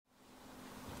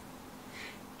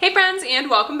Hey friends, and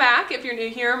welcome back. If you're new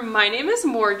here, my name is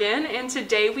Morgan, and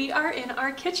today we are in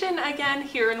our kitchen again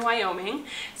here in Wyoming.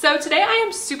 So today I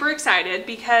am super excited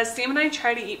because Sam and I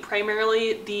try to eat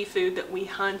primarily the food that we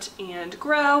hunt and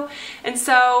grow, and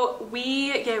so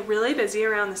we get really busy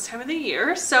around this time of the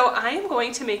year. So I am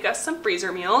going to make us some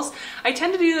freezer meals. I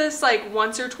tend to do this like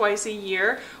once or twice a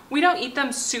year. We don't eat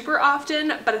them super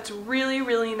often, but it's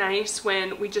really nice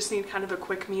when we just need kind of a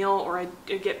quick meal, or I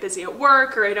get busy at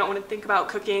work, or I don't want to think about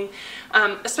cooking,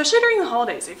 especially during the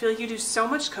holidays. I feel like you do so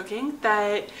much cooking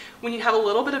that when you have a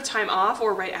little bit of time off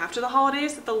or right after the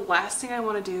holidays, the last thing I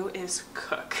want to do is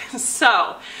cook.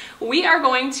 So we are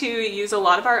going to use a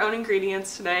lot of our own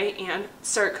ingredients today and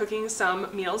start cooking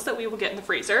some meals that we will get in the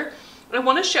freezer. I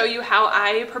want to show you how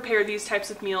I prepare these types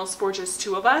of meals for just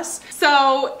two of us.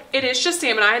 So it is just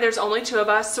Sam and I, there's only two of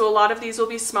us, so a lot of these will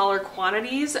be smaller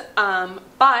quantities,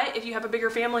 but if you have a bigger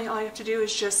family, all you have to do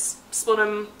is just split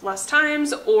them less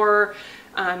times, or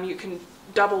you can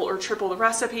double or triple the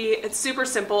recipe. It's super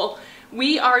simple.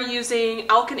 We are using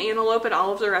elk and antelope in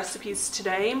all of the recipes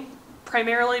today,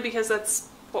 primarily because that's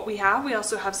what we have. We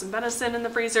also have some venison in the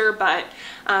freezer, but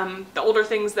the older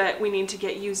things that we need to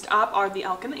get used up are the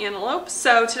elk and the antelope.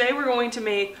 So today we're going to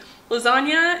make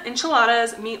lasagna,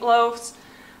 enchiladas, meatloaves,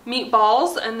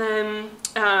 meatballs, and then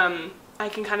I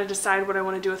can kind of decide what I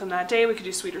want to do with them that day. We could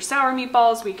do sweet or sour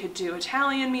meatballs, we could do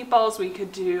Italian meatballs, we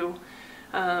could do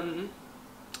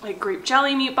like grape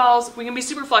jelly meatballs. We can be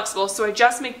super flexible, so I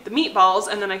just make the meatballs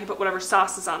and then I can put whatever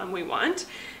sauces on them we want.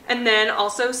 And then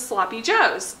also sloppy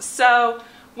joes. So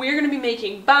we're going to be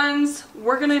making buns.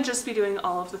 We're going to just be doing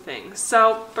all of the things.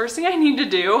 So first thing I need to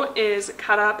do is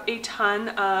cut up a ton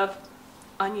of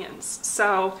onions.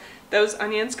 So those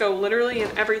onions go literally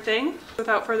in everything.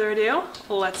 Without further ado,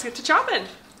 let's get to chopping.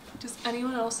 Does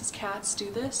anyone else's cats do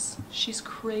this? She's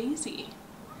crazy.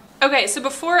 Okay, so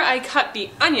before I cut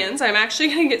the onions, I'm actually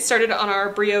going to get started on our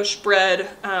brioche bread.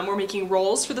 We're making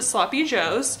rolls for the sloppy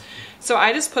joes. So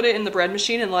I just put it in the bread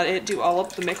machine and let it do all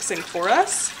of the mixing for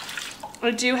us. I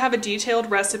do have a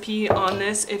detailed recipe on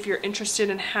this. If you're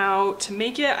interested in how to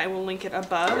make it, I will link it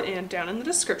above and down in the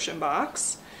description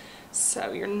box,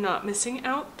 so you're not missing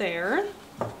out there.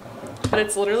 But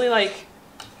it's literally like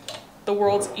the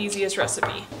world's easiest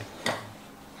recipe.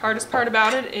 Hardest part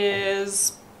about it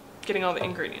is getting all the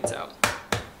ingredients out.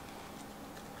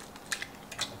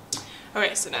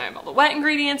 Okay, so now I have all the wet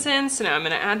ingredients in, so now I'm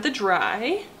going to add the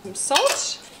dry. Some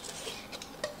salt.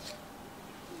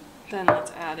 Then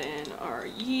let's add in our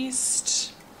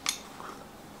yeast.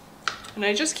 And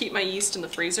I just keep my yeast in the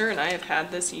freezer, and I have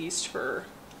had this yeast for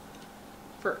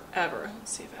forever.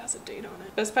 Let's see if it has a date on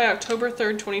it. That's by October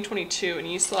 3rd, 2022, and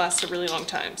yeast lasts a really long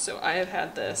time. So I have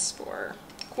had this for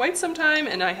quite some time,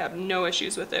 and I have no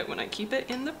issues with it when I keep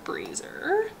it in the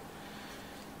freezer.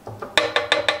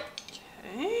 Okay.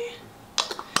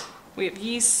 We have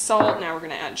yeast, salt. Now we're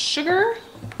going to add sugar,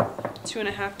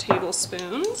 2.5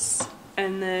 tablespoons.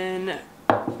 And then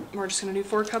we're just going to do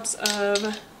 4 cups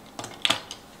of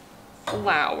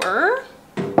flour.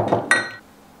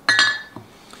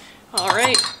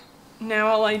 Alright, now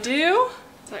all I do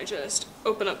is I just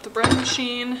open up the bread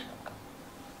machine,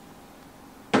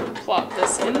 plop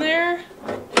this in there,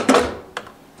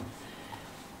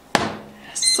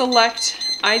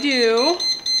 select, I do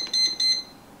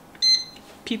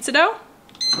pizza dough.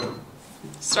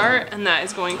 Start, and that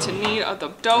is going to knead the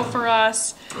dough for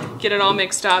us, get it all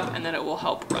mixed up, and then it will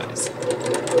help rise.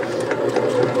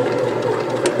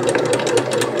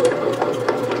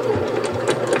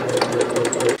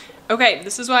 Okay,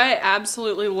 this is why I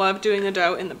absolutely love doing the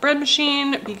dough in the bread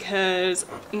machine, because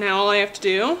now all I have to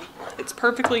do, it's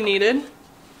perfectly kneaded.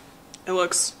 It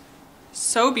looks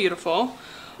so beautiful.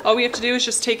 All we have to do is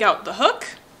just take out the hook,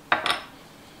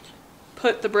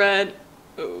 put the bread.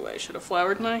 Oh, I should have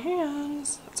floured my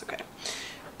hands. That's okay.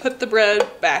 Put the bread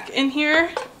back in here,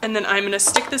 and then I'm going to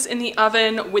stick this in the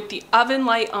oven with the oven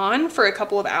light on for a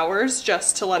couple of hours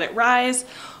just to let it rise.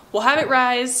 We'll have it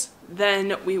rise,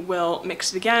 then we will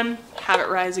mix it again, have it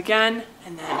rise again,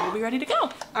 and then we'll be ready to go.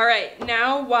 All right,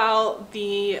 now while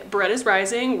the bread is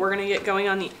rising, we're going to get going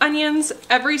on the onions.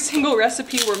 Every single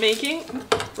recipe we're making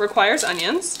requires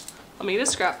onions. Let me get a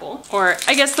scrapple. Or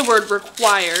I guess the word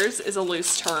requires is a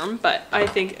loose term, but I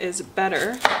think is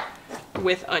better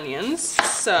with onions.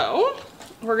 So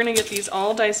we're gonna get these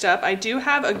all diced up. I do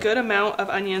have a good amount of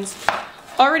onions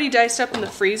already diced up in the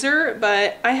freezer,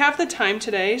 but I have the time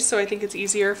today, so I think it's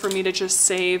easier for me to just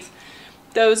save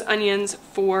those onions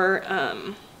for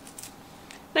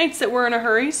nights that we're in a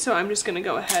hurry. So I'm just gonna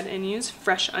go ahead and use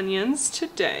fresh onions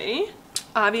today.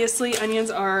 Obviously, onions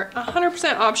are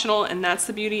 100% optional, and that's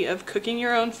the beauty of cooking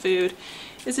your own food,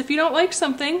 is if you don't like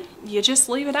something, you just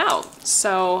leave it out.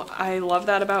 So I love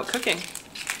that about cooking.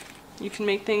 You can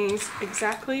make things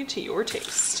exactly to your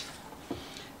taste.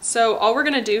 So all we're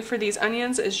gonna do for these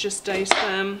onions is just dice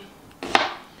them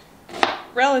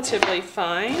relatively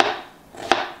fine.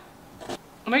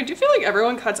 And I do feel like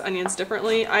everyone cuts onions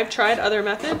differently. I've tried other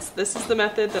methods. This is the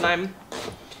method that I'm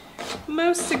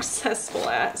most successful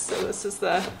at, so this is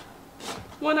the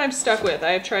one I've stuck with.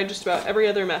 I have tried just about every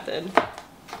other method.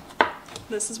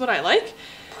 This is what I like.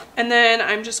 And then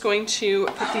I'm just going to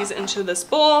put these into this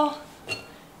bowl,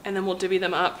 and then we'll divvy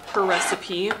them up per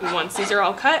recipe. Once these are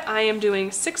all cut, I am doing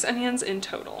 6 onions in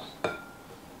total.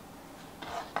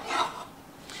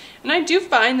 And I do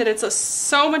find that it's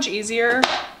so much easier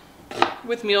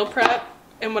with meal prep,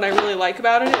 and what I really like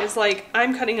about it is, like,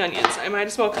 I'm cutting onions. I might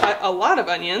as well cut a lot of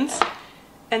onions,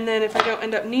 and then if I don't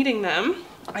end up needing them,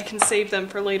 I can save them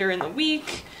for later in the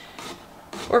week,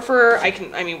 or for,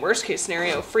 I mean, worst case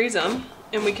scenario, freeze them,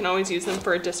 and we can always use them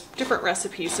for a different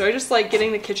recipe. So I just like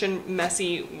getting the kitchen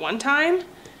messy one time,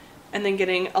 and then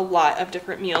getting a lot of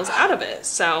different meals out of it.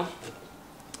 So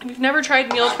if you've never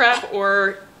tried meal prep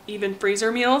or even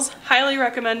freezer meals, highly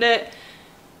recommend it.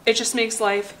 It just makes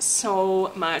life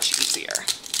so much easier.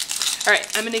 All right,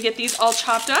 I'm gonna get these all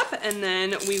chopped up, and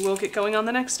then we will get going on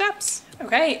the next steps.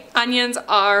 Okay, onions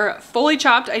are fully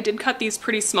chopped. I did cut these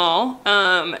pretty small,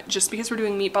 just because we're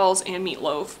doing meatballs and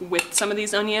meatloaf with some of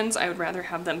these onions. I would rather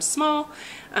have them small,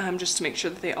 just to make sure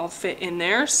that they all fit in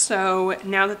there. So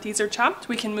now that these are chopped,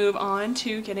 we can move on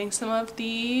to getting some of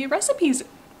the recipes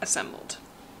assembled.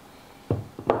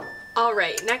 All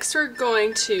right, next we're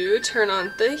going to turn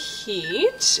on the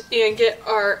heat and get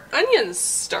our onions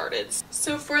started.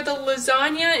 So for the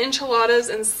lasagna, enchiladas,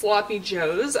 and sloppy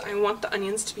joes, I want the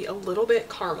onions to be a little bit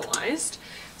caramelized.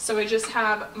 So I just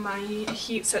have my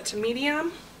heat set to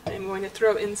medium. I'm going to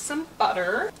throw in some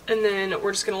butter, and then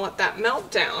we're just gonna let that melt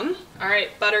down. All right,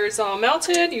 butter is all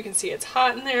melted. You can see it's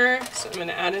hot in there. So I'm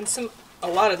gonna add in a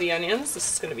lot of the onions.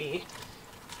 This is gonna be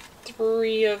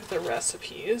 3 of the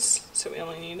recipes, so we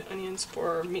only need onions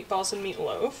for meatballs and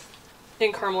meatloaf.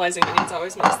 And caramelizing onions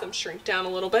always makes them shrink down a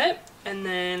little bit. And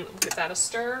then give that a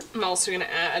stir. I'm also going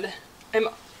to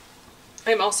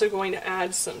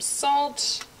add some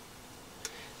salt.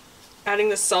 Adding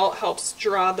the salt helps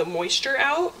draw the moisture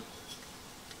out,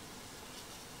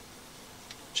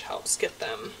 which helps get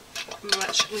them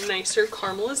much nicer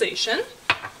caramelization.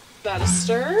 Give that a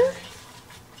stir.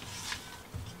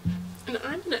 And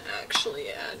I'm going to actually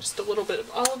add just a little bit of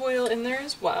olive oil in there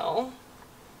as well.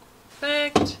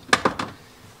 Perfect.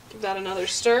 Give that another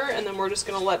stir, and then we're just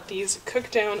going to let these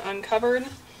cook down uncovered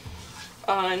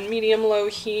on medium-low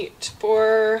heat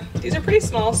for, these are pretty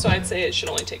small, so I'd say it should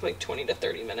only take like 20 to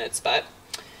 30 minutes, but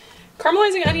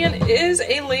caramelizing onion is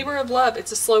a labor of love.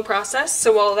 It's a slow process,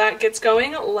 so while that gets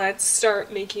going, let's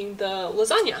start making the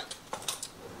lasagna.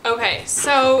 Okay,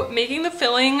 so making the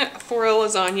filling for a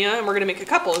lasagna, and we're gonna make a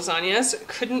couple lasagnas,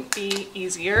 couldn't be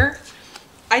easier.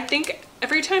 I think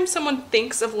every time someone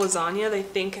thinks of lasagna, they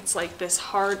think it's like this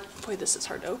hard, boy, this is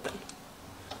hard to open.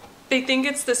 They think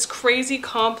it's this crazy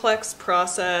complex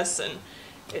process, and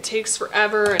it takes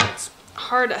forever, and it's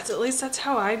hard. At least that's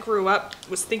how I grew up,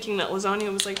 was thinking that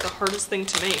lasagna was like the hardest thing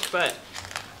to make, but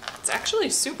it's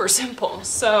actually super simple.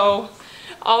 So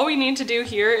all we need to do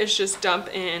here is just dump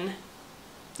in,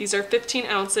 these are 15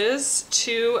 ounces,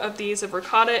 2 of these of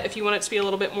ricotta. If you want it to be a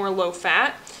little bit more low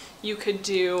fat, you could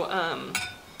do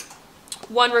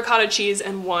 1 ricotta cheese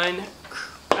and 1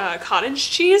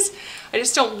 cottage cheese. I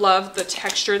just don't love the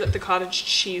texture that the cottage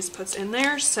cheese puts in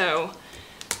there, so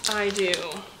I do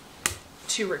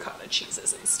 2 ricotta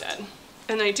cheeses instead.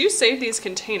 And I do save these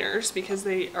containers because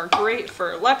they are great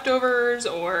for leftovers,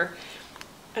 or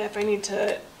if I need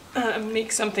to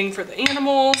make something for the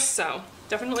animals, so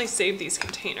definitely save these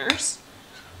containers.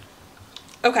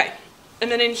 Okay,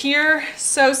 and then in here,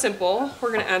 so simple,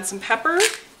 we're gonna add some pepper.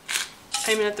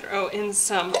 I'm gonna throw in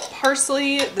some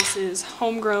parsley. This is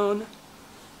homegrown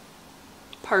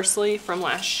parsley from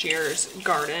last year's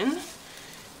garden.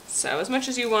 So as much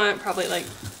as you want, probably like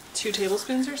 2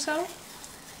 tablespoons or so.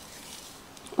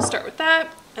 We'll start with that,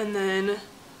 and then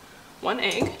 1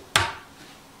 egg.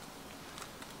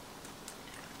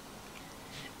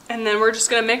 And then we're just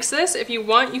gonna mix this. If you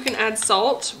want, you can add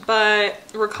salt, but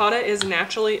ricotta is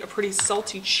naturally a pretty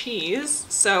salty cheese,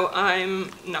 so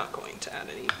I'm not going to add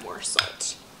any more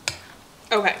salt.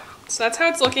 Okay, so that's how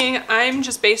it's looking. I'm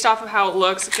just, based off of how it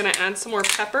looks, gonna add some more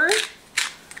pepper.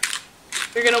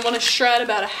 You're gonna wanna shred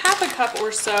about 1/2 cup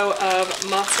or so of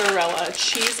mozzarella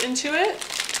cheese into it.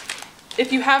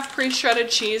 If you have pre-shredded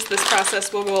cheese, this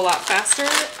process will go a lot faster.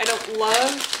 I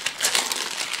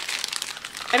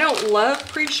don't love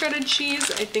pre-shredded cheese.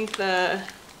 I think the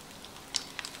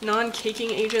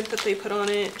non-caking agent that they put on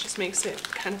it just makes it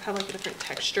kind of have like a different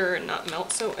texture and not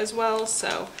melt so as well.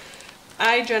 So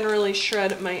I generally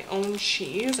shred my own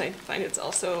cheese. I find it's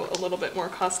also a little bit more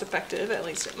cost effective, at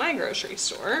least at my grocery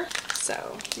store.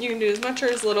 So you can do as much or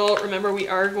as little. Remember, we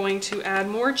are going to add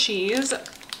more cheese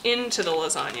into the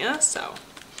lasagna, so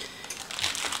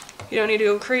you don't need to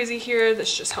go crazy here.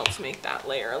 This just helps make that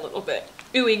layer a little bit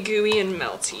ooey gooey and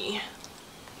melty.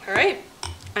 All right,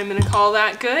 I'm gonna call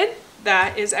that good.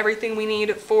 That is everything we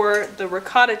need for the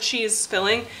ricotta cheese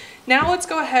filling. Now let's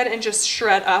go ahead and just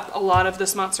shred up a lot of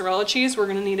this mozzarella cheese. We're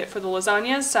gonna need it for the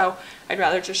lasagna, so I'd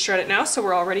rather just shred it now so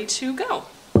we're all ready to go.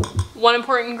 One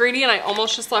important ingredient I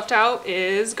almost just left out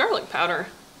is garlic powder.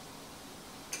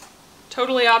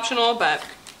 Totally optional, but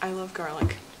I love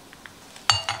garlic.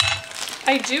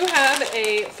 I do have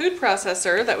a food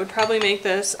processor that would probably make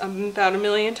this about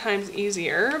 1,000,000 times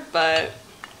easier, but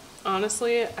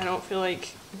honestly, I don't feel like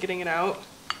getting it out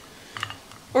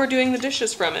or doing the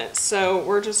dishes from it. So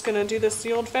we're just gonna do this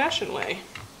the old-fashioned way.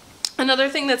 Another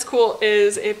thing that's cool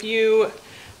is if you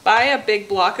buy a big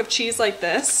block of cheese like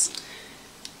this,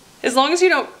 as long as you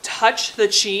don't touch the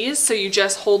cheese, so you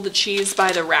just hold the cheese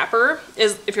by the wrapper,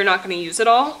 if you're not gonna use it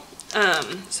all.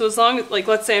 So as long as, like,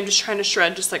 let's say I'm just trying to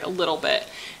shred just like a little bit.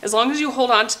 As long as you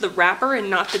hold on to the wrapper and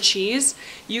not the cheese,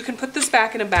 you can put this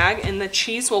back in a bag and the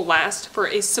cheese will last for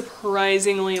a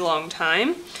surprisingly long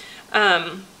time.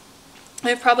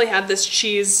 I've probably had this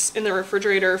cheese in the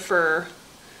refrigerator for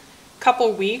a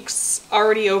couple weeks,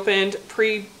 already opened,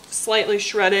 slightly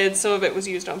shredded. Some of it was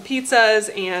used on pizzas,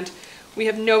 and we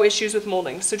have no issues with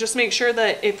molding. So just make sure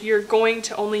that if you're going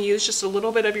to only use just a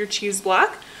little bit of your cheese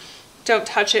block, don't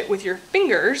touch it with your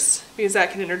fingers, because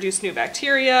that can introduce new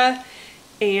bacteria,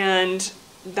 and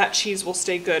that cheese will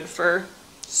stay good for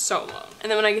so long.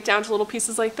 And then when I get down to little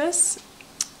pieces like this,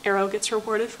 Arrow gets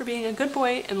rewarded for being a good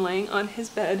boy and laying on his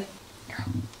bed. Arrow,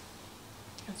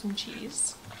 got some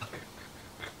cheese.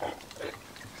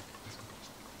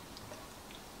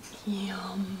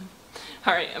 Yum.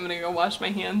 All right, I'm gonna go wash my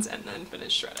hands and then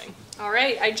finish shredding. All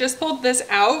right, I just pulled this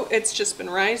out. It's just been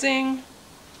rising.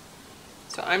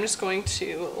 So I'm just going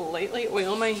to lightly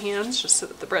oil my hands just so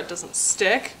that the bread doesn't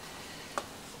stick.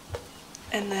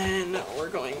 And then we're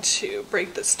going to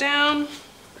break this down.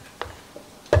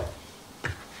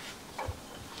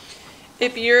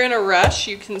 If you're in a rush,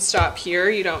 you can stop here.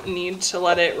 You don't need to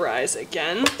let it rise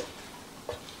again.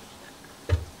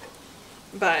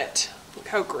 But look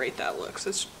how great that looks.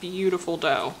 It's beautiful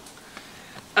dough.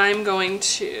 I'm going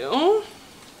to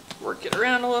work it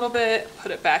around a little bit,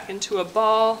 put it back into a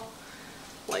ball,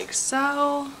 like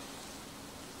so.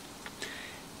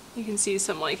 You can see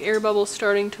some like air bubbles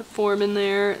starting to form in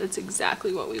there. That's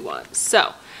exactly what we want.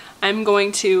 So I'm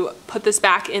going to put this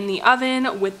back in the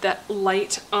oven with the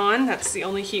light on. That's the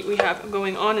only heat we have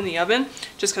going on in the oven,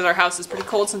 just because our house is pretty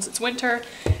cold since it's winter,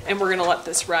 and we're gonna let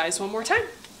this rise one more time.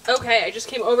 Okay, I just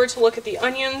came over to look at the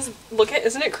onions.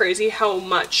 Isn't it crazy how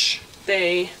much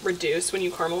they reduce when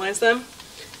you caramelize them?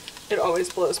 It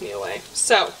always blows me away.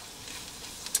 So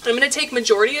I'm going to take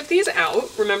majority of these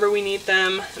out. Remember, we need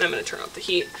them, and I'm going to turn off the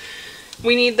heat.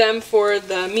 We need them for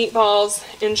the meatballs,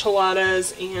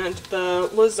 enchiladas, and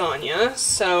the lasagna.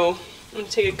 So I'm going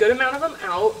to take a good amount of them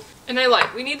out. And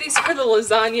we need these for the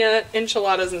lasagna,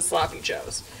 enchiladas, and sloppy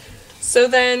joes. So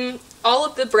then all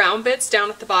of the brown bits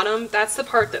down at the bottom, that's the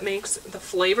part that makes the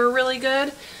flavor really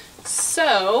good.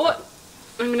 So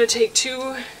I'm going to take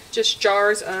 2 just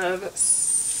jars of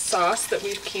sauce that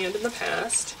we've canned in the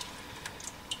past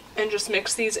and just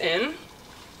mix these in.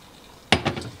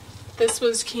 This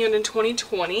was canned in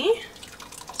 2020,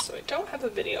 so I don't have a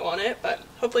video on it, but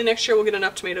hopefully next year we'll get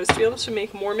enough tomatoes to be able to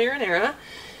make more marinara.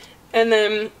 And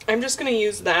then I'm just going to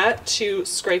use that to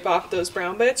scrape off those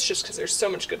brown bits just because there's so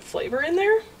much good flavor in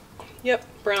there. Yep,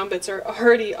 brown bits are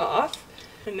already off.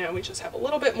 And now we just have a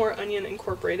little bit more onion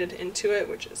incorporated into it,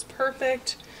 which is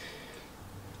perfect.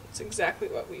 It's exactly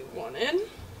what we wanted.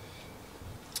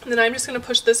 And then I'm just going to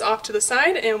push this off to the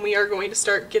side, and we are going to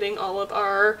start getting all of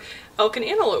our elk and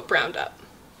antelope browned up.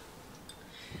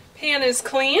 Pan is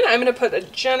clean. I'm going to put a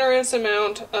generous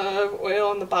amount of oil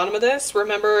on the bottom of this.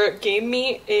 Remember, game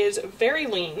meat is very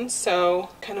lean, so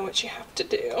kind of what you have to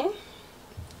do.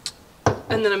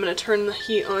 And then I'm going to turn the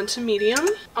heat on to medium.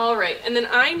 All right, and then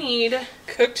I need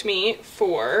cooked meat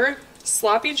for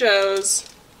sloppy joes,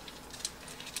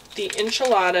 the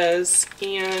enchiladas,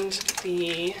 and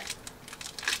the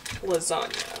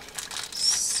lasagna.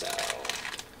 So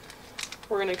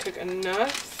we're going to cook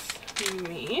enough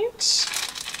meat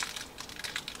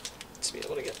to be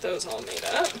able to get those all made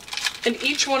up. And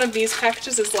each one of these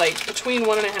packages is like between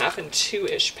 1.5 and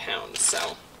 2-ish pounds,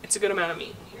 so it's a good amount of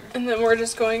meat here. And then we're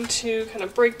just going to kind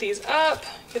of break these up,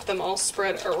 get them all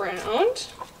spread around.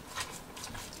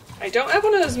 I don't have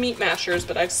one of those meat mashers,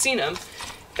 but I've seen them.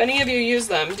 If any of you use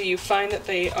them, do you find that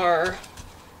they are,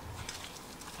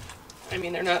 I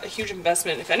mean, they're not a huge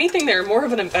investment. If anything, they're more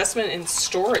of an investment in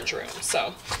storage room.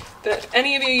 So if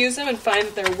any of you use them and find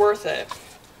that they're worth it,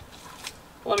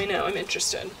 let me know, I'm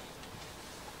interested.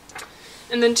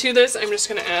 And then to this, I'm just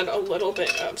gonna add a little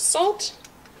bit of salt.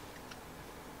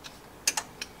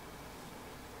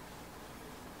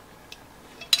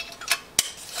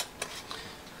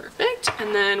 Perfect,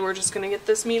 and then we're just gonna get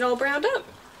this meat all browned up.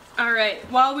 All right,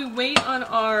 while we wait on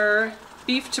our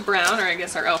beef to brown, or I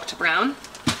guess our elk to brown,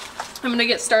 I'm gonna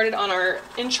get started on our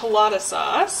enchilada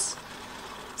sauce.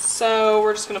 So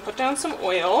we're just gonna put down some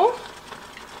oil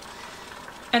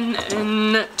and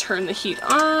then turn the heat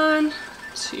on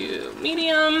to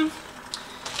medium.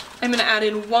 I'm gonna add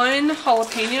in 1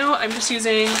 jalapeno. I'm just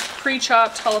using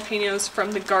pre-chopped jalapenos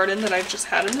from the garden that I've just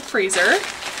had in the freezer.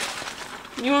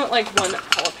 You want like 1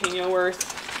 jalapeno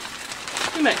worth.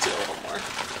 You might do a little more.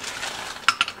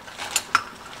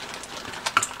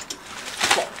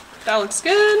 Cool. That looks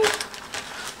good.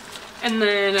 And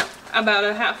then about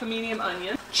a half a medium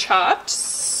onion chopped.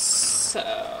 So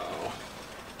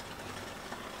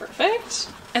perfect.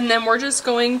 And then we're just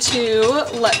going to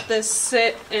let this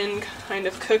sit and kind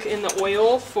of cook in the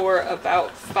oil for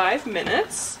about 5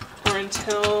 minutes, or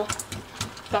until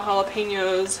the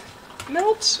jalapenos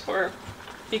melt or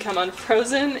become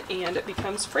unfrozen and it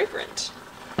becomes fragrant.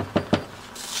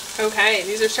 Okay,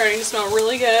 these are starting to smell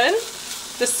really good.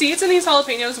 The seeds in these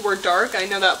jalapenos were dark. I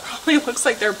know that probably looks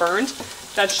like they're burned.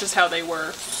 That's just how they were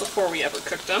before we ever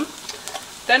cooked them.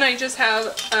 Then I just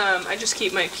have, I just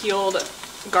keep my peeled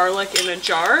garlic in a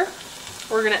jar.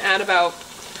 We're gonna add about,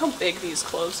 how big these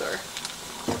cloves are.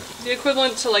 The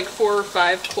equivalent to like 4 or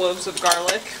 5 cloves of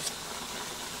garlic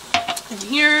in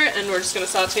here, and we're just gonna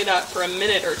saute that for a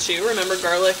minute or 2. Remember,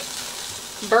 garlic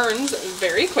burns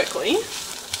very quickly.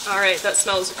 All right, that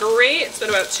smells great. It's been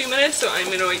about 2 minutes, so I'm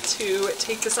going to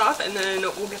take this off and then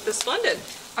we'll get this blended.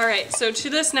 All right, so to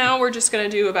this now, we're just gonna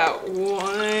do about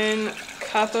 1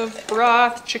 cup of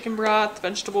broth, chicken broth,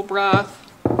 vegetable broth,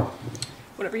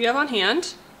 whatever you have on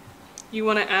hand. You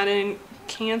wanna add in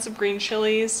cans of green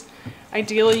chilies.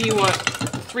 Ideally, you want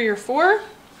 3 or 4.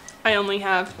 I only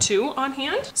have 2 on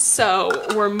hand. So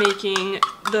we're making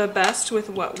the best with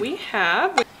what we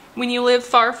have. When you live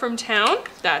far from town,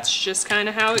 that's just kind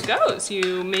of how it goes.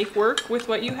 You make work with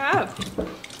what you have.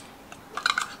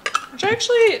 Which I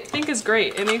actually think is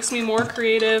great. It makes me more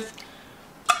creative,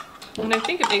 and I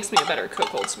think it makes me a better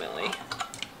cook ultimately.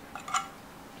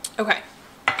 Okay,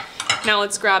 now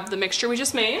let's grab the mixture we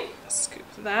just made. Scoop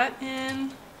that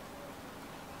in.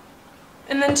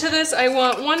 And then to this, I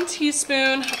want 1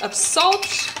 teaspoon of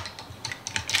salt.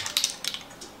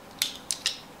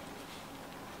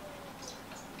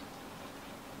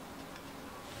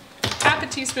 Half a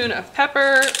teaspoon of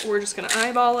pepper. We're just gonna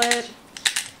eyeball it.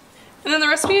 And then the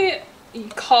recipe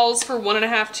calls for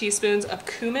 1.5 teaspoons of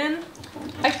cumin.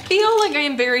 I feel like I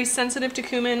am very sensitive to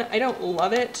cumin. I don't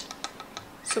love it,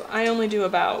 so I only do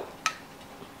about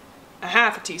a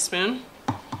half a teaspoon.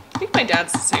 I think my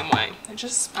dad's the same way.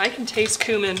 I can taste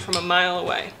cumin from a mile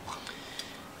away.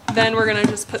 Then we're gonna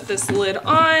just put this lid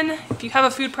on. If you have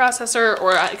a food processor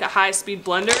or like a high-speed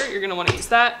blender, you're gonna wanna use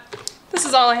that. This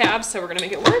is all I have, so we're gonna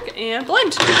make it work and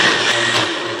blend.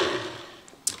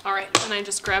 All right, and I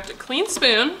just grabbed a clean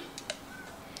spoon.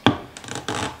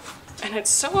 And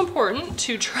it's so important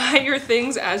to try your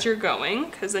things as you're going,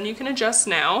 because then you can adjust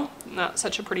now. Not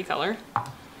such a pretty color. All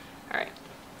right,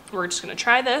 we're just gonna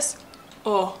try this.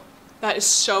 Oh, that is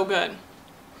so good.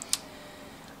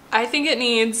 I think it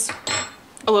needs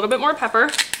a little bit more pepper,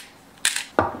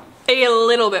 a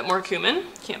little bit more cumin.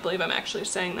 Can't believe I'm actually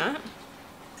saying that.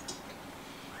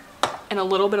 And a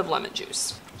little bit of lemon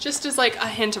juice. Just as like a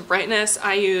hint of brightness,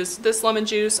 I use this lemon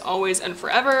juice always and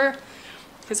forever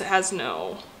because it has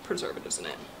no preservatives in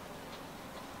it.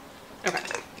 Okay,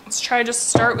 let's try just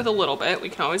start with a little bit. We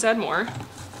can always add more.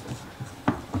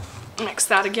 Mix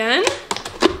that again.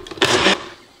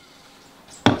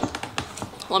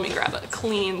 Let me grab a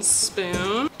clean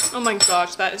spoon. Oh my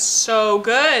gosh, that is so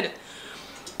good.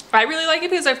 I really like it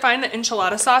because I find that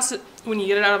enchilada sauce, when you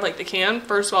get it out of like the can,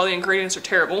 first of all, the ingredients are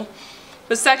terrible.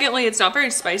 But secondly, it's not very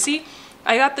spicy.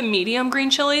 I got the medium green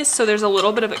chilies, so there's a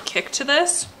little bit of a kick to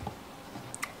this.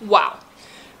 Wow.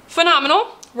 Phenomenal.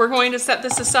 We're going to set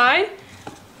this aside.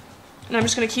 And I'm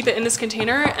just gonna keep it in this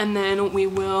container and then we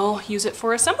will use it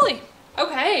for assembly.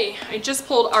 Okay, I just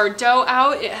pulled our dough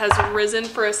out. It has risen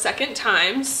for a second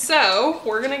time. So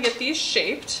we're gonna get these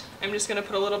shaped. I'm just gonna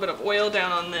put a little bit of oil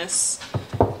down on this.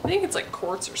 I think it's like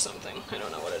quartz or something. I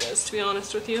don't know what it is, to be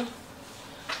honest with you.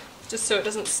 Just so it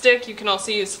doesn't stick. You can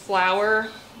also use flour.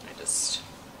 I just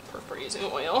prefer using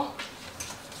oil.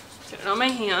 Get it on my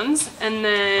hands, and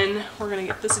then we're gonna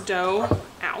get this dough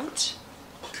out.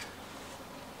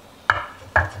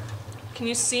 Can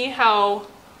you see how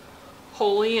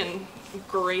holy and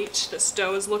great this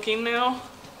dough is looking now?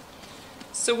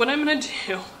 So what I'm gonna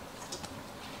do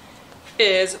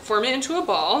is form it into a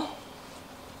ball,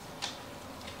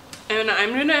 and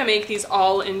I'm gonna make these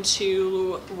all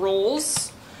into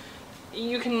rolls.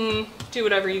 You can do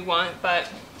whatever you want, but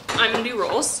I'm gonna do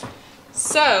rolls.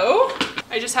 So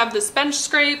I just have this bench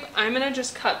scrape. I'm gonna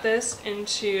just cut this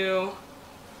into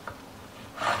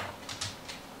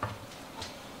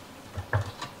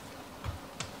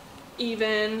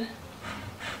even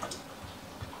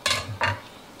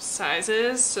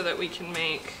sizes so that we can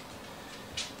make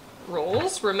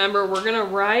rolls. Remember, we're gonna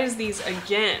rise these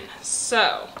again,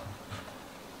 so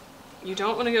you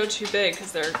don't want to go too big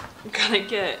because they're gonna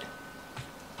get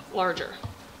larger.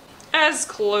 As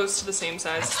close to the same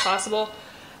size as possible.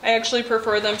 I actually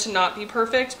prefer them to not be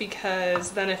perfect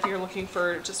because then if you're looking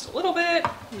for just a little bit,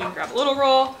 you can grab a little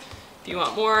roll. If you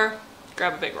want more,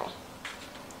 grab a big roll.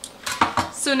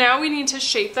 So now we need to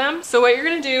shape them. So what you're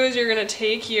gonna do is you're gonna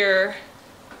take your,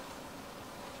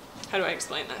 how do I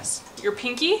explain this? Your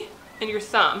pinky and your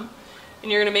thumb,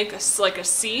 and you're gonna make like a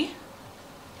C,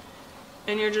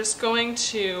 and you're just going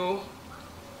to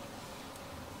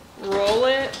roll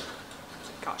it.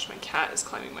 Gosh, my cat is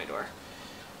climbing my door.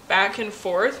 Back and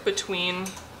forth between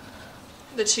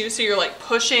the two, so you're like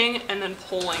pushing and then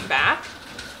pulling back.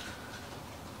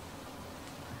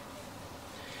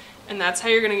 And that's how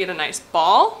you're gonna get a nice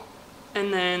ball,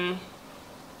 and then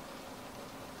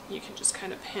you can just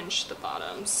kind of pinch the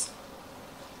bottoms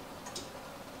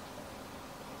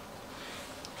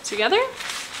together,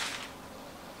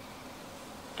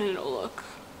 and it'll look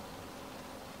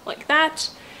like that.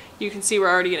 You can see we're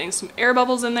already getting some air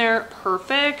bubbles in there.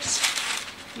 Perfect.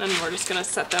 And then we're just gonna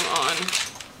set them on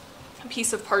a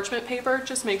piece of parchment paper.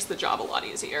 Just makes the job a lot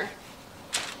easier.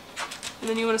 And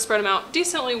then you want to spread them out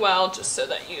decently well just so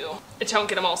that it don't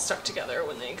get them all stuck together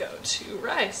when they go to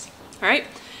rise. All right,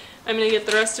 I'm gonna get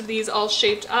the rest of these all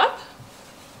shaped up,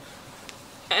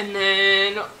 and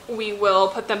then we will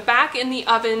put them back in the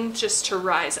oven just to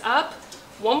rise up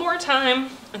one more time,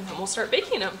 and then we'll start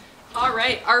baking them. All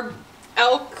right, our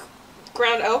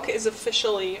ground elk is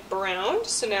officially browned,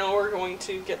 so now we're going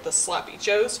to get the sloppy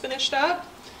joes finished up.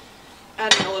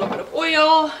 Adding a little bit of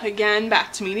oil, again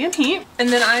back to medium heat, and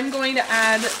then I'm going to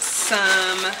add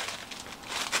some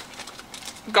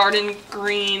garden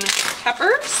green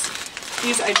peppers.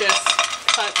 These I just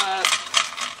cut up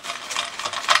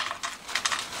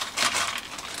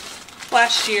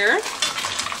last year.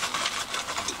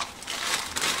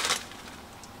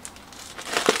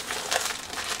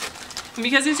 And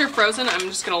because these are frozen, I'm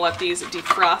just gonna let these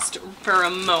defrost for a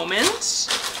moment.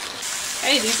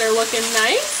 Hey, these are looking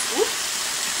nice. Oops.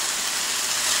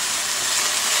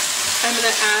 I'm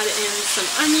gonna add in some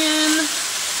onion.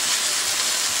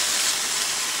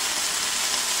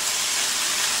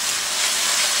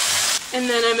 And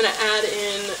then I'm gonna add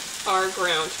in our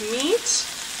ground meat.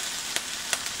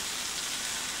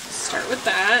 Start with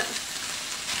that.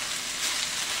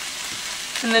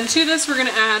 And then to this we're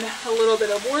gonna add a little bit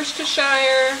of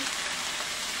Worcestershire.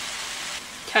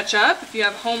 Ketchup. If you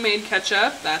have homemade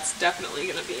ketchup, that's definitely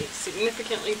gonna be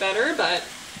significantly better, but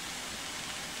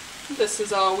this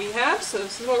is all we have, so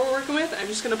this is what we're working with. I'm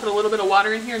just gonna put a little bit of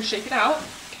water in here and shake it out.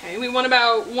 Okay, we want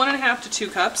about 1.5 to 2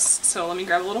 cups, so let me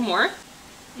grab a little more.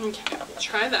 Okay, we'll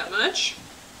try that much.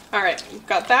 All right, we've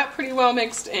got that pretty well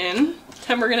mixed in.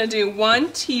 And we're gonna do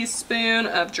 1 teaspoon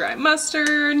of dry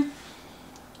mustard.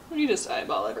 You just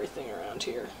eyeball everything around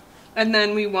here. And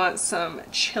then we want some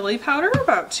chili powder,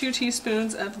 about 2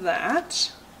 teaspoons of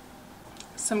that.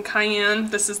 Some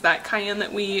cayenne. This is that cayenne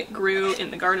that we grew in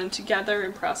the garden together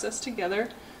and processed together.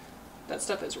 That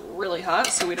stuff is really hot,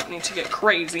 so we don't need to get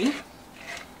crazy.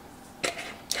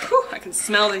 Whew, I can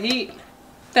smell the heat.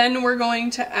 Then we're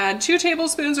going to add 2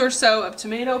 tablespoons or so of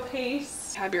tomato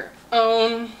paste. Have your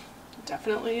own,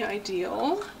 definitely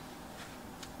ideal.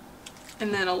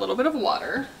 And then a little bit of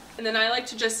water. And then I like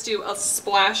to just do a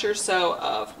splash or so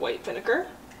of white vinegar.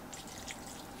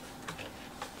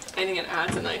 I think it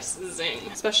adds a nice zing,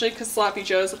 especially because sloppy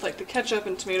joes with like the ketchup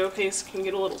and tomato paste can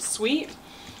get a little sweet.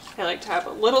 I like to have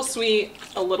a little sweet,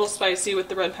 a little spicy with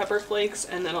the red pepper flakes,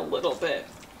 and then a little bit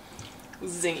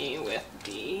zingy with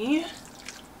the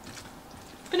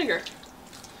vinegar.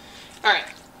 All right,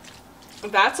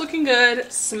 that's looking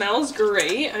good. Smells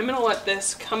great. I'm gonna let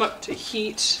this come up to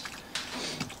heat,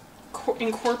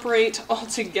 incorporate all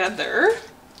together,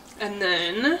 and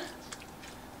then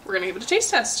we're gonna give it a taste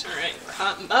test. All right,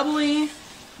 hot and bubbly.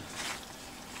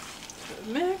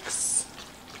 Mix.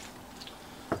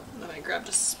 And then I grabbed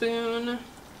a spoon.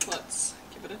 Let's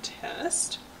give it a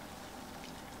test.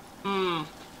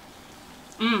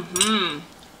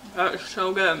 That is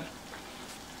so good.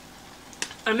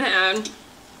 I'm gonna add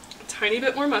a tiny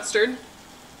bit more mustard.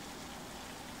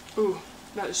 Ooh,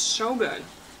 that is so good.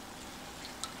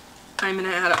 I'm gonna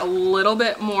add a little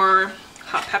bit more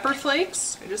hot pepper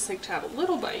flakes. I just like to have a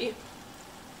little bite.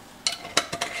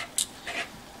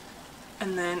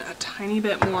 And then a tiny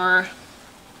bit more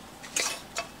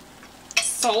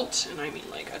salt, and I mean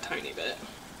like a tiny bit.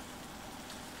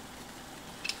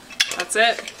 That's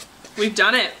it. We've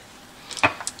done it.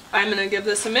 I'm gonna give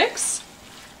this a mix.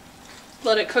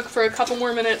 Let it cook for a couple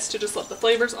more minutes to just let the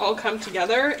flavors all come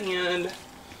together, and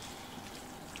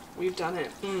we've done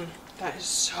it. That is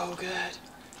so good.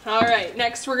 All right,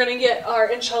 next we're gonna get our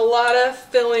enchilada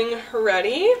filling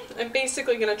ready. I'm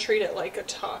basically gonna treat it like a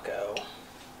taco.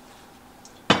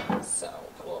 So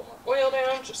put a little more oil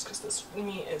down just because this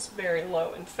meat is very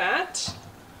low in fat.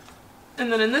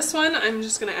 And then in this one, I'm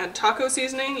just gonna add taco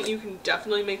seasoning. You can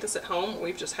definitely make this at home.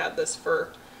 We've just had this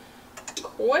for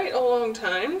quite a long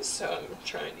time, so I'm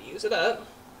trying to use it up.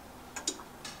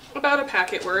 About a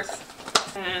packet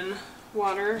worth. And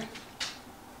water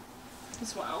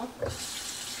as well.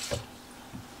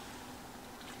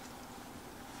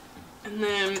 And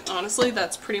then honestly,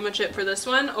 that's pretty much it for this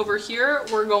one. Over here,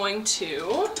 we're going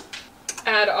to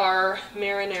add our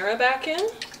marinara back in.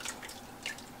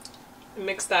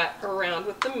 Mix that around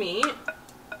with the meat.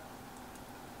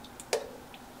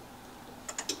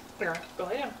 Here, go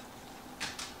lay down.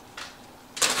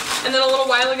 And then a little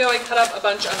while ago, I cut up a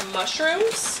bunch of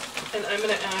mushrooms, and I'm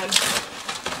gonna add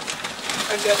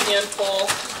a good handful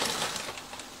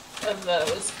of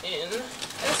those in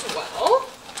as well.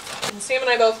 And Sam and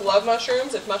I both love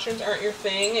mushrooms. If mushrooms aren't your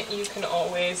thing, you can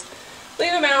always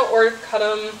leave them out or cut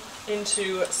them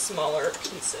into smaller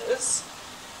pieces.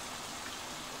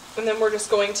 And then we're just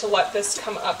going to let this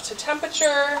come up to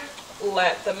temperature,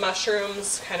 let the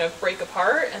mushrooms kind of break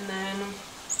apart, and then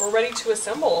we're ready to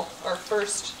assemble our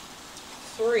first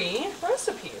 3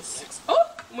 recipes.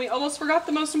 Oh, we almost forgot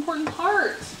the most important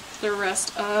part. The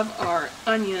rest of our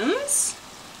onions.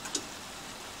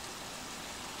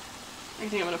 I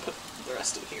think I'm going to put the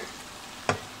rest in here.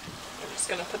 I'm just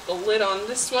going to put the lid on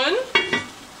this one.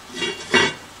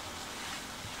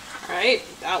 Alright,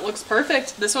 that looks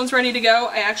perfect. This one's ready to go.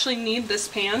 I actually need this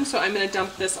pan, so I'm going to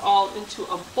dump this all into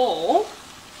a bowl.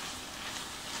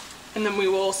 And then we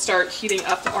will start heating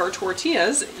up our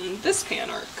tortillas in this pan,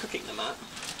 or cooking them up.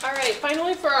 Alright,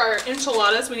 finally for our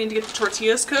enchiladas, we need to get the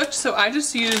tortillas cooked. So I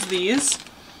just use these.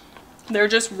 They're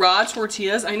just raw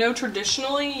tortillas. I know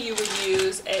traditionally you would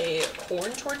use a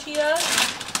corn tortilla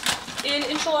in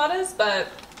enchiladas, but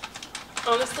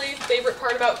honestly, favorite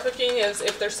part about cooking is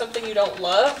if there's something you don't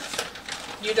love,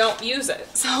 you don't use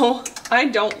it. So I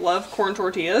don't love corn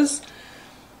tortillas.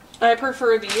 I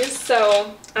prefer these,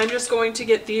 so I'm just going to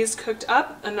get these cooked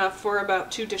up enough for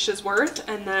about 2 dishes worth,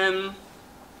 and then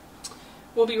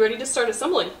we'll be ready to start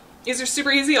assembling. These are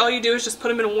super easy. All you do is just put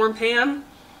them in a warm pan,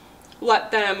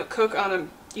 let them cook on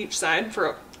each side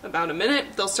for about a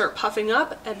minute. They'll start puffing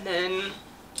up, and then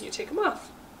you take them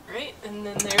off. All right, and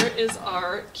then there is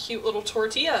our cute little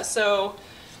tortilla. So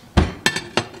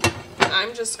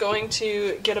I'm just going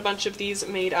to get a bunch of these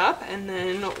made up, and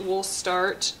then we'll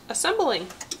start assembling.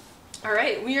 All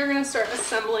right, we are gonna start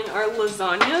assembling our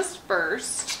lasagnas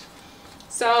first.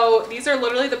 So these are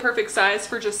literally the perfect size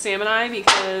for just Sam and I,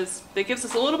 because it gives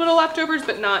us a little bit of leftovers,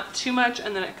 but not too much,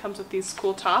 and then it comes with these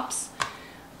cool tops.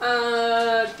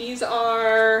 These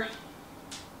are,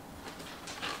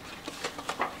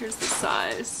 here's the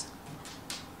size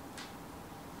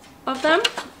of them,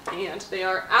 and they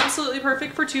are absolutely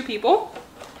perfect for 2 people.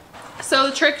 So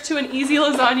the trick to an easy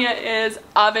lasagna is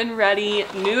oven ready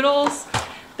noodles.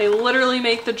 They literally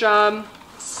make the job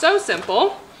so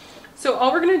simple. So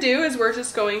all we're gonna do is we're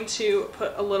just going to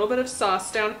put a little bit of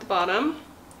sauce down at the bottom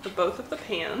of both of the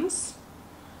pans.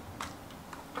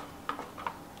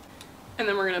 And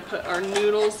then we're gonna put our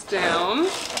noodles down.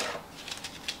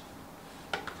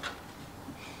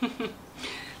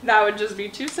 That would just be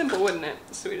too simple, wouldn't it?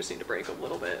 So we just need to break a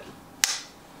little bit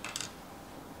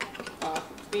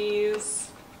off of these.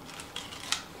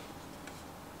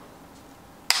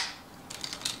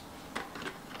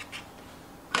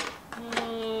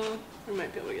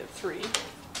 might be able to get 3.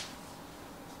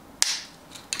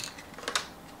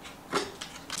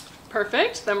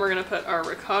 Perfect. Then we're gonna put our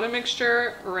ricotta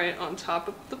mixture right on top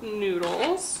of the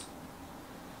noodles.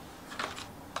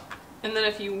 And then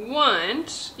if you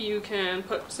want, you can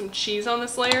put some cheese on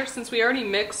this layer. Since we already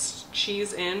mixed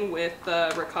cheese in with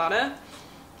the ricotta,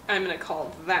 I'm gonna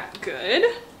call that good.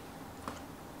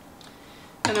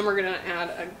 And then we're gonna add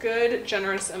a good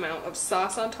generous amount of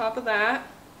sauce on top of that.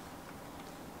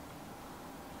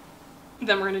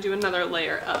 Then we're gonna do another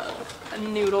layer of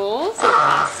noodles or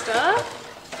pasta.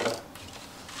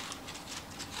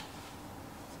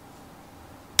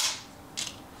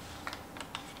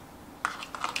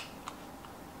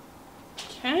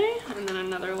 Okay, and then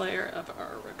another layer of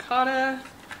our ricotta.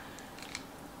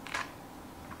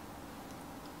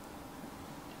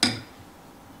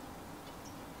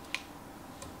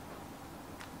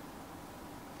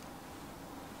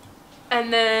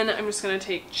 And then I'm just gonna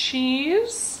take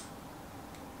cheese.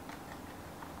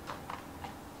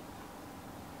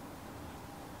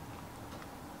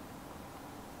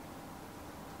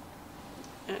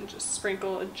 And just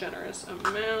sprinkle a generous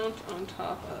amount on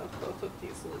top of both of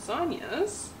these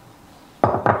lasagnas.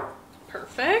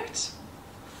 Perfect.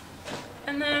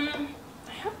 And then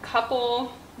I have a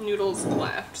couple noodles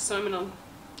left, so I'm gonna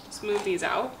just move these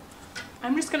out.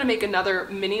 I'm just gonna make another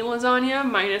mini lasagna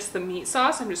minus the meat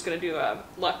sauce. I'm just gonna do a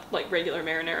like regular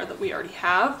marinara that we already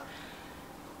have.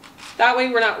 That way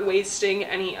we're not wasting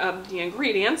any of the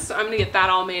ingredients. So I'm gonna get that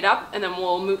all made up and then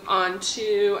we'll move on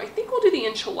to, I think we'll do the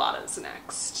enchiladas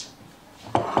next.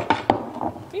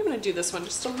 I'm gonna do this one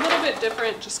just a little bit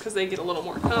different just because they get a little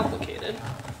more complicated.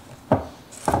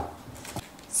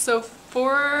 So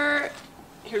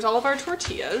here's all of our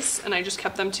tortillas, and I just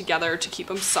kept them together to keep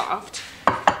them soft.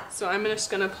 So I'm just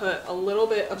gonna put a little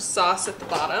bit of sauce at the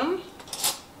bottom.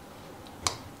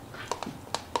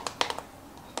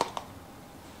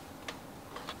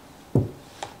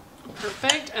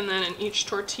 Perfect, and then in each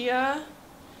tortilla,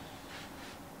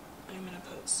 I'm gonna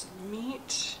put some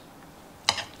meat.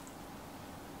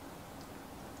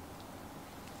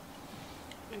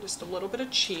 And just a little bit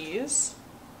of cheese.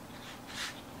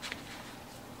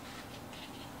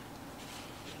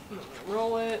 I'm gonna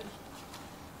roll it.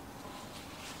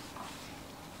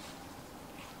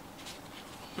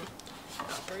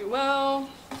 Not very well.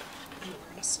 And we're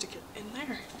gonna stick it in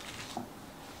there.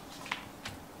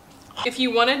 If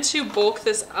you wanted to bulk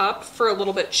this up for a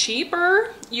little bit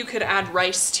cheaper, you could add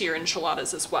rice to your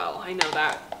enchiladas as well. I know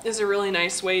that is a really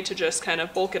nice way to just kind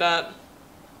of bulk it up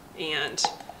and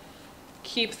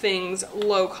keep things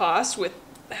low cost with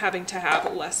having to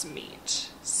have less meat.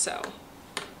 So,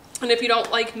 and if you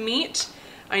don't like meat,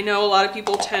 I know a lot of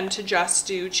people tend to just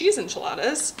do cheese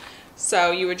enchiladas.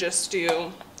 So you would just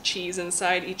do cheese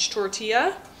inside each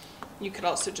tortilla. You could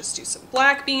also just do some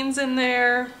black beans in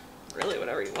there, really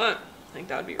whatever you want. I think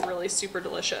that would be really super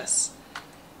delicious.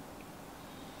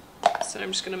 So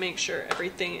I'm just gonna make sure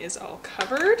everything is all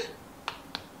covered.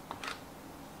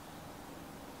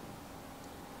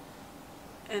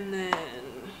 And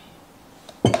then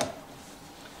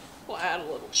we'll add a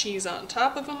little cheese on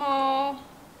top of them all.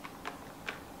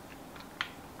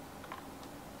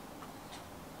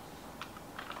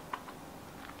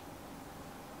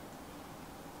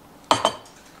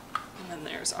 And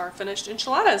there's our finished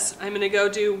enchiladas. I'm gonna go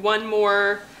do one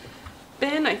more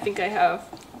bin. I think I have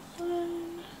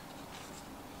one.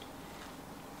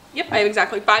 Yep, I have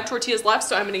exactly 5 tortillas left,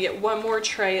 so I'm gonna get one more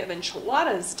tray of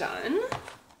enchiladas done.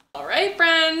 All right,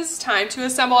 friends, time to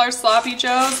assemble our sloppy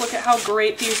joes. Look at how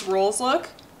great these rolls look.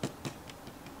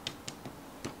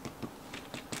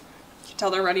 You can tell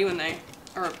they're ready when they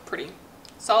are pretty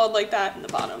solid like that, and the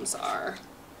bottoms are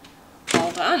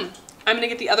all done. I'm gonna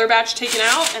get the other batch taken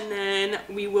out, and then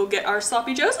we will get our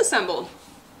sloppy joes assembled.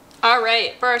 All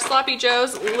right, for our sloppy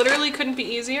joes, literally couldn't be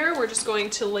easier. We're just going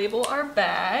to label our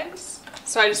bags.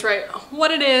 So I just write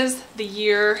what it is, the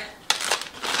year,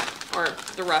 or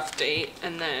the rough date,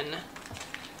 and then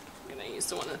I'm gonna use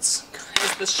the one that's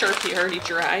the Sharpie already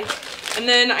dry. And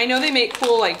then I know they make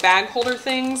cool like bag holder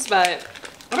things, but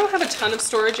I don't have a ton of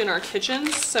storage in our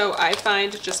kitchens, so I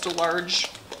find just a large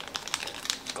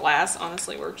glass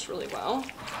honestly works really well.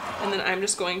 And then I'm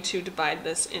just going to divide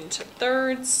this into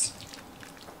thirds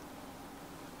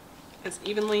as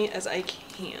evenly as I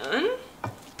can.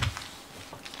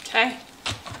 Okay.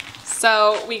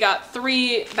 So we got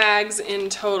 3 bags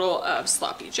in total of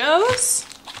sloppy joes.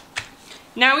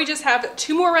 Now we just have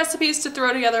 2 more recipes to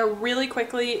throw together really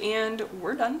quickly and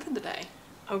we're done for the day.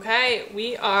 Okay,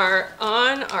 we are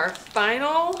on our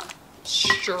final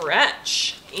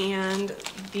stretch, and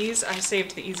these I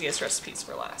saved the easiest recipes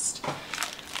for last.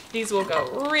 These will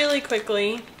go really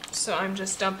quickly. So I'm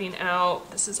just dumping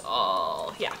out, this is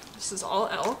all, yeah, this is all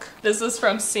elk. This is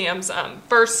from Sam's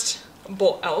first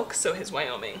bull elk, so his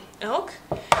Wyoming elk.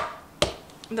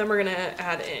 Then we're gonna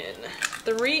add in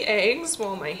 3 eggs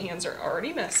while my hands are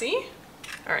already messy.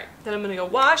 All right, then I'm gonna go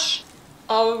wash.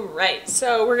 All right,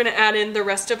 so we're gonna add in the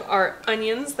rest of our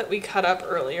onions that we cut up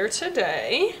earlier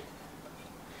today.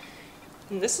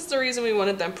 And this is the reason we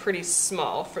wanted them pretty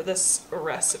small for this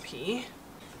recipe.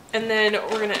 And then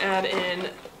we're gonna add in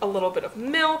a little bit of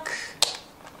milk.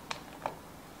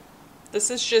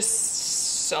 This is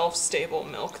just self-stable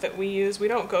milk that we use. We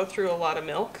don't go through a lot of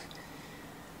milk.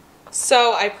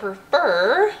 So I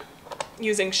prefer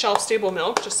using shelf-stable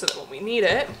milk just so that when we need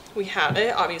it, we have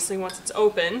it. Obviously, once it's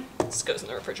open, this goes in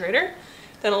the refrigerator.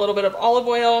 Then a little bit of olive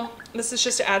oil. This is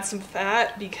just to add some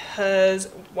fat because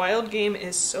wild game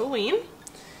is so lean.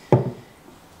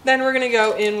 Then we're gonna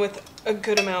go in with a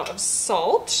good amount of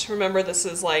salt. Remember, this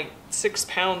is like 6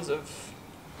 pounds of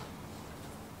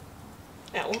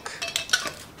elk.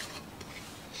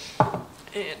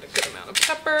 And a good amount of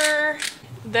pepper.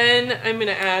 Then I'm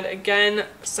gonna add, again,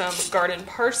 some garden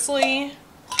parsley.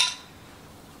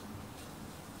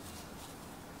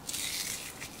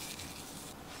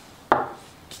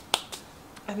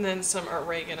 And then some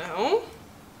oregano.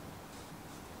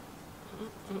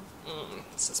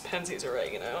 This is Penzeys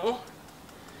oregano.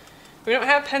 We don't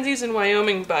have Penzeys in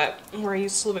Wyoming, but where I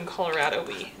used to live in Colorado,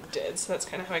 we did. So that's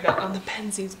kind of how I got on the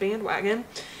Penzeys bandwagon.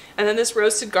 And then this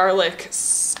roasted garlic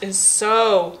is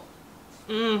so,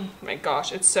 my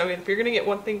gosh, it's so good. If you're gonna get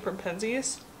one thing from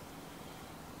Penzeys,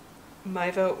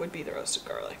 my vote would be the roasted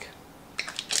garlic.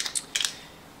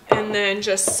 And then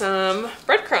just some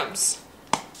breadcrumbs.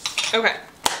 Okay,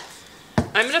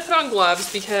 I'm gonna put on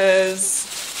gloves because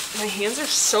my hands are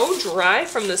so dry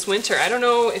from this winter. I don't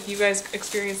know if you guys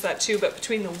experience that too, but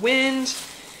between the wind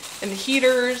and the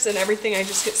heaters and everything, I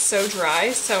just get so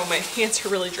dry. So my hands are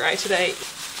really dry today.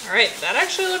 All right, that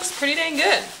actually looks pretty dang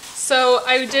good. So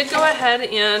I did go ahead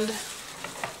and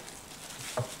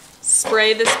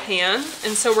spray this pan.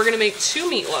 And so we're gonna make 2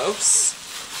 meatloafs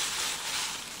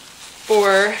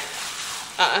for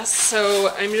us.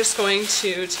 So I'm just going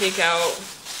to take out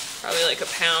probably like a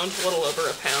pound, a little over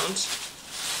a pound,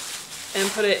 and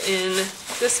put it in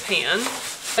this pan.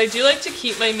 I do like to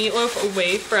keep my meatloaf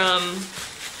away from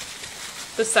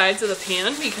the sides of the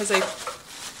pan because I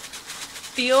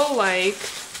feel like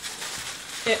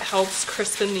it helps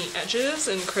crispen the edges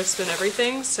and crispen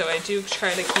everything. So I do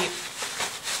try to keep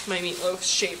my meatloaf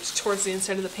shaped towards the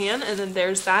inside of the pan. And then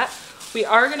there's that. We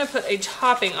are gonna put a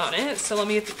topping on it. So let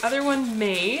me get the other one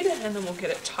made and then we'll get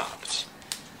it topped.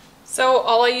 So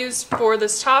all I use for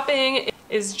this topping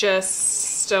is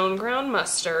just stone ground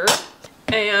mustard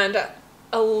and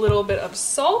a little bit of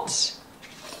salt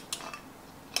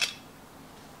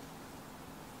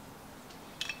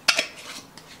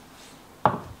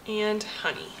and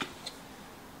honey.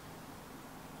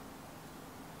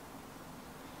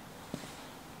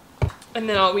 And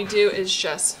then all we do is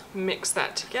just mix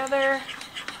that together.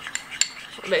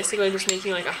 We're basically just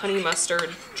making like a honey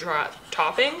mustard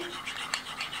topping,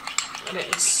 and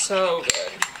it is so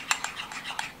good.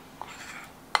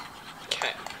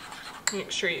 Make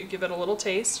sure you give it a little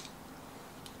taste.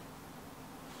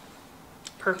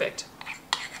 Perfect.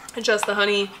 Adjust the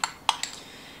honey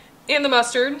and the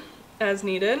mustard as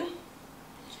needed.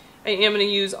 I am going to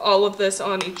use all of this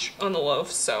on the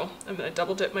loaf, so I'm going to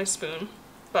double dip my spoon.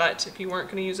 But if you weren't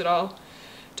going to use it all,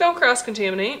 don't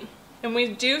cross-contaminate. And we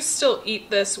do still eat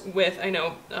this with, I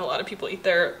know a lot of people eat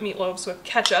their meatloaves with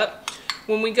ketchup.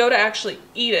 When we go to actually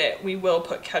eat it, we will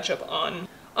put ketchup on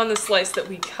the slice that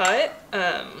we cut.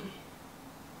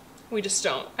 We just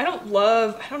don't. I don't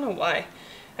know why.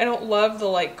 I don't love the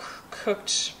like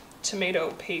cooked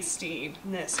tomato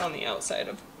pastiness on the outside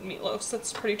of meatloafs.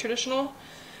 That's pretty traditional.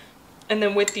 And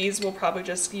then with these, we'll probably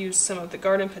just use some of the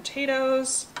garden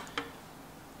potatoes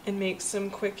and make some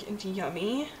quick and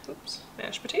yummy,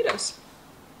 mashed potatoes.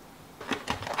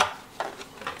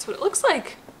 That's what it looks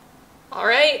like. All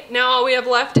right, now all we have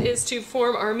left is to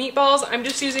form our meatballs. I'm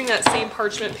just using that same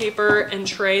parchment paper and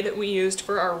tray that we used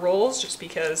for our rolls just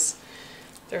because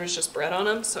there's just bread on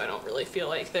them, so I don't really feel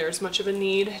like there's much of a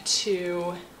need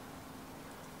to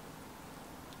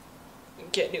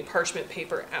get new parchment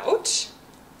paper out.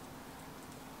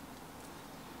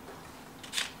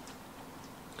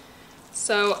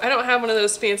 So I don't have one of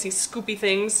those fancy scoopy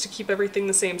things to keep everything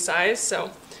the same size,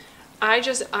 so I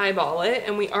just eyeball it,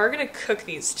 and we are gonna cook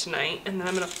these tonight, and then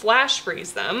I'm gonna flash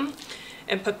freeze them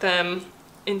and put them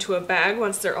into a bag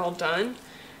once they're all done.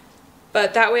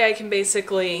 But that way I can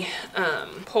basically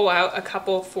pull out a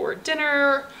couple for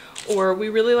dinner, or we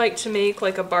really like to make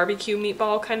like a barbecue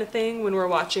meatball kind of thing when we're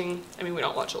watching. I mean, we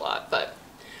don't watch a lot, but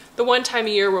the one time a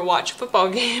year we'll watch a football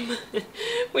game,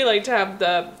 we like to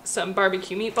have some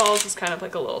barbecue meatballs as kind of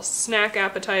like a little snack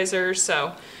appetizer.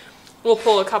 So we'll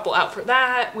pull a couple out for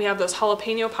that. We have those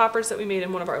jalapeno poppers that we made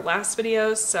in one of our last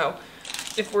videos. So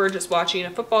if we're just watching a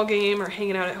football game or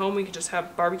hanging out at home, we could just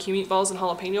have barbecue meatballs and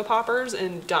jalapeno poppers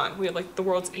and done. We have like the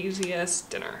world's easiest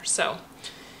dinner. So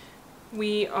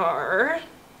we are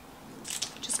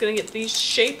just gonna get these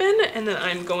shaping, and then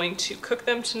I'm going to cook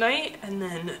them tonight, and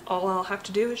then all I'll have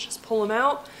to do is just pull them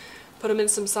out, put them in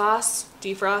some sauce,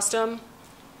 defrost them.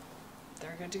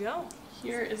 They're good to go.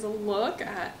 Here is a look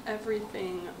at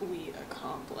everything we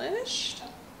accomplished.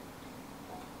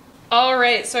 All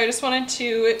right, so I just wanted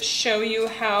to show you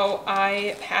how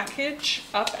I package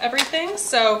up everything.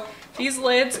 So these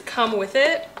lids come with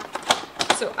it.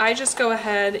 So I just go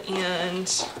ahead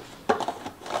and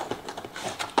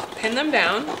pin them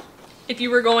down. If you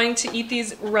were going to eat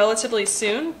these relatively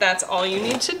soon, that's all you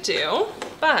need to do.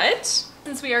 But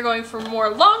since we are going for more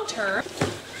long term,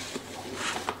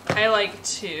 I like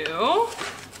to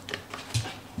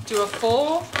do a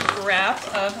full wrap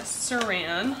of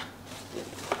saran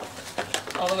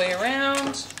all the way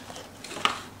around.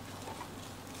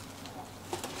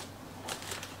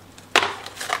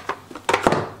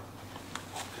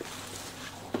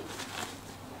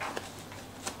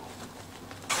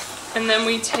 And then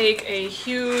we take a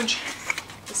huge,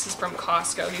 this is from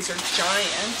Costco, these are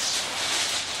giant,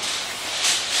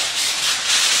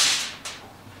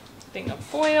 thing of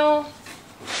foil.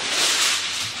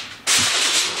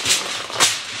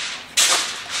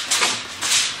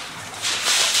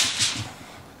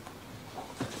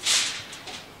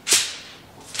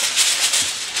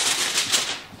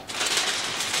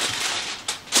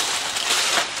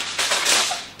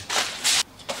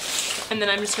 And then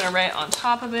I'm just gonna write on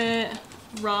top of it,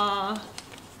 raw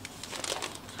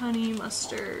honey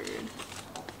mustard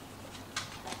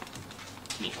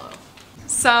meatloaf.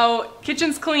 So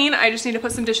kitchen's clean, I just need to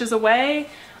put some dishes away.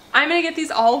 I'm gonna get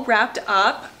these all wrapped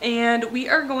up, and we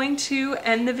are going to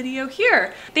end the video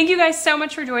here. Thank you guys so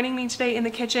much for joining me today in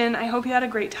the kitchen. I hope you had a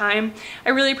great time. I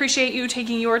really appreciate you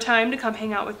taking your time to come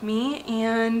hang out with me,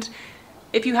 and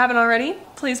if you haven't already,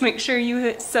 please make sure you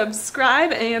hit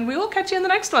subscribe, and we will catch you in the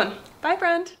next one. Bye,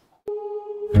 friend.